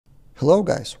Hello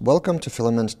guys, welcome to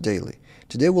Filament Daily.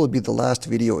 Today will be the last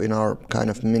video in our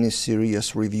kind of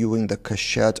mini-series reviewing the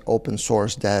Cachet open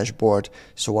source dashboard,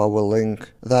 so I will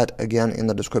link that again in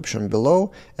the description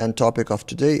below, and topic of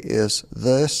today is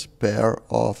this pair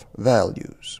of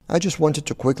values. I just wanted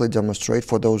to quickly demonstrate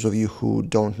for those of you who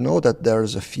don't know that there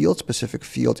is a specific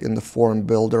field in the form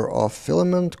builder of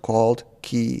Filament called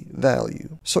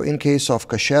KeyValue. So in case of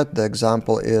Cachet, the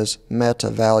example is meta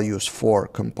values for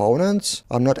components.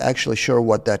 I'm not actually sure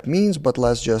what that means, but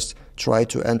let's just try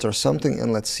to enter something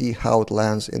and let's see how it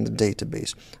lands in the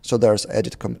database. So there's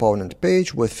edit component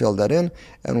page, we fill that in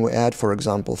and we add, for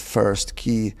example, first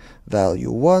key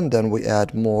value 1, then we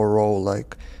add more row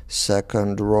like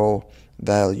second row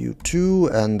value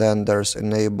 2, and then there's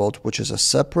enabled, which is a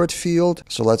separate field.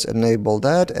 So let's enable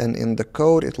that, and in the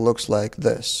code it looks like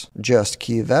this: just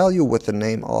key value with the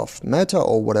name of meta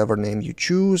or whatever name you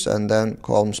choose, and then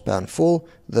column span full.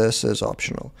 This is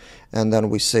optional. And then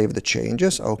we save the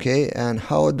changes. Okay, and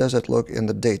how does it look in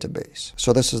the database?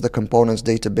 So this is the components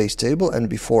database table, and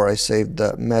before I saved,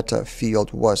 the meta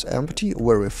field was empty.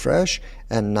 We refresh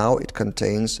and now it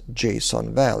contains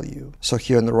JSON value. So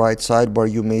here on the right side where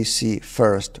you may see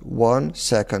first 1,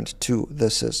 second 2,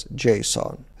 this is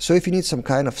JSON. So if you need some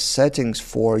kind of settings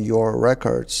for your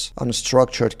records,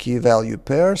 unstructured key value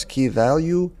pairs,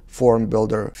 KeyValue form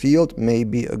builder field may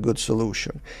be a good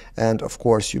solution. And of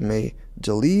course you may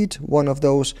delete one of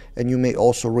those, and you may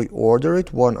also reorder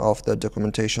it. One of the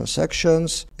documentation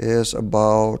sections is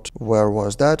about, where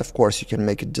was that? Of course you can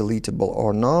make it deletable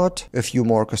or not. A few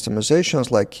more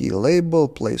customizations like key label,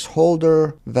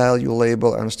 placeholder, value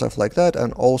label, and stuff like that.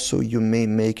 And also you may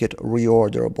make it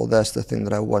reorderable. That's the thing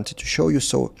that I wanted to show you.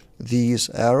 So these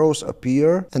arrows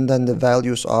appear and then the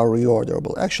values are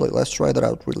reorderable. Actually, let's try that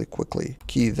out really quickly.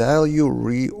 Key value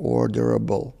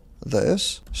reorderable.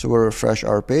 This. So we refresh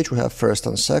our page, we have first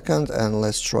and second, and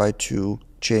let's try to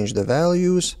change the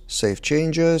values, save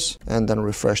changes, and then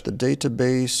refresh the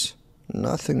database.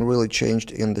 Nothing really changed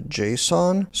in the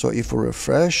JSON. So if we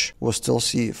refresh, we'll still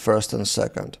see first and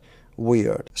second.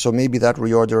 Weird. So maybe that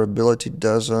reorderability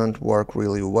doesn't work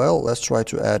really well. Let's try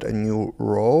to add a new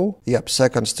row. Yep,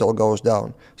 second still goes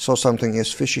down. So something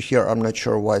is fishy here. I'm not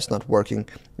sure why it's not working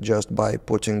just by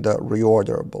putting the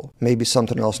reorderable. Maybe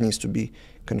something else needs to be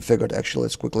configured. Actually,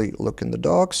 let's quickly look in the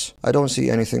docs. I don't see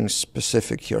anything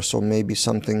specific here, so maybe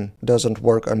something doesn't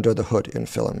work under the hood in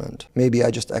Filament. Maybe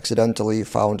I just accidentally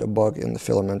found a bug in the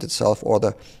Filament itself or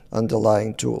the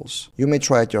underlying tools. You may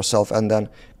try it yourself and then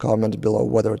comment below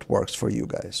whether it works for you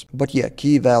guys. But yeah,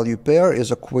 key value pair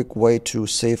is a quick way to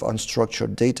save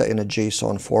unstructured data in a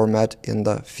JSON format in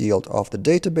the field of the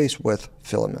database with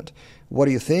Filament. What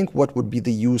do you think? What would be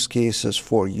the use cases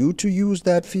for you to use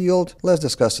that field? Let's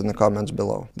discuss in the comments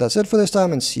below. That's it for this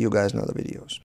time, and see you guys in other videos.